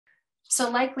So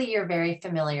likely you're very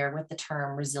familiar with the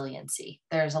term resiliency.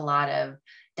 There's a lot of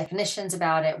definitions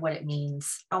about it, what it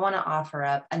means. I want to offer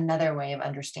up another way of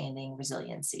understanding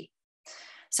resiliency.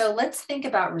 So let's think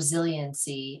about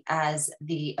resiliency as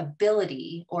the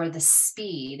ability or the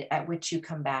speed at which you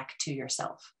come back to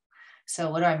yourself.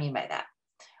 So what do I mean by that?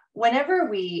 Whenever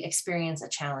we experience a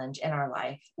challenge in our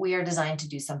life, we are designed to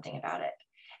do something about it.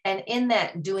 And in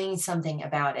that doing something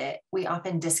about it, we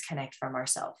often disconnect from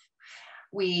ourselves.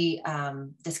 We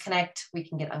disconnect, we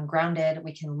can get ungrounded,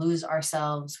 we can lose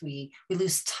ourselves, we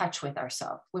lose touch with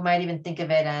ourselves. We might even think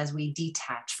of it as we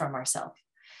detach from ourselves.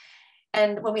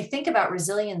 And when we think about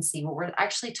resiliency, what we're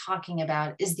actually talking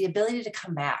about is the ability to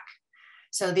come back.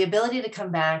 So the ability to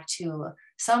come back to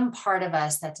some part of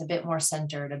us that's a bit more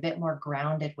centered, a bit more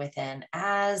grounded within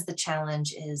as the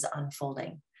challenge is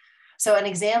unfolding. So an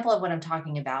example of what I'm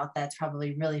talking about that's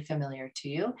probably really familiar to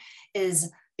you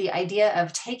is the idea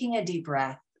of taking a deep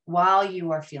breath while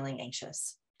you are feeling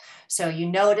anxious. So you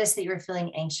notice that you're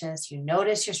feeling anxious, you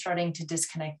notice you're starting to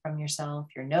disconnect from yourself,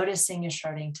 you're noticing you're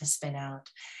starting to spin out,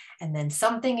 and then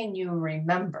something in you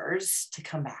remembers to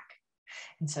come back.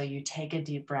 And so you take a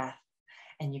deep breath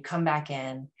and you come back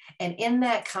in. And in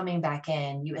that coming back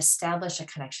in, you establish a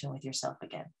connection with yourself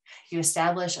again. You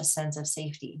establish a sense of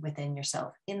safety within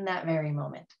yourself in that very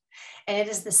moment. And it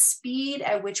is the speed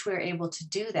at which we're able to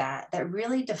do that that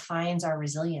really defines our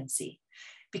resiliency,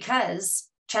 because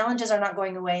challenges are not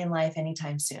going away in life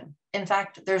anytime soon. In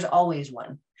fact, there's always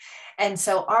one. And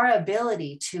so our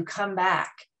ability to come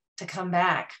back,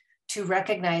 to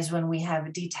recognize when we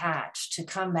have detached, to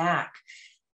come back,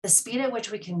 the speed at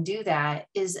which we can do that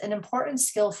is an important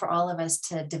skill for all of us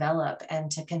to develop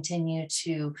and to continue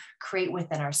to create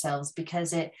within ourselves,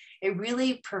 because it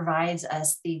really provides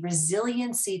us the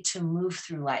resiliency to move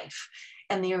through life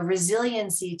and the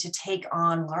resiliency to take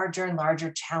on larger and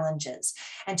larger challenges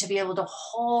and to be able to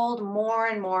hold more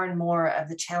and more and more of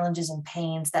the challenges and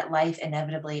pains that life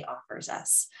inevitably offers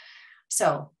us.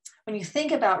 So when you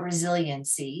think about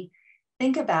resiliency,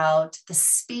 think about the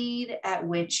speed at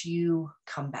which you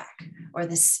come back, or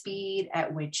the speed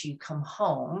at which you come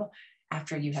home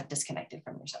after you have disconnected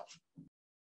from yourself.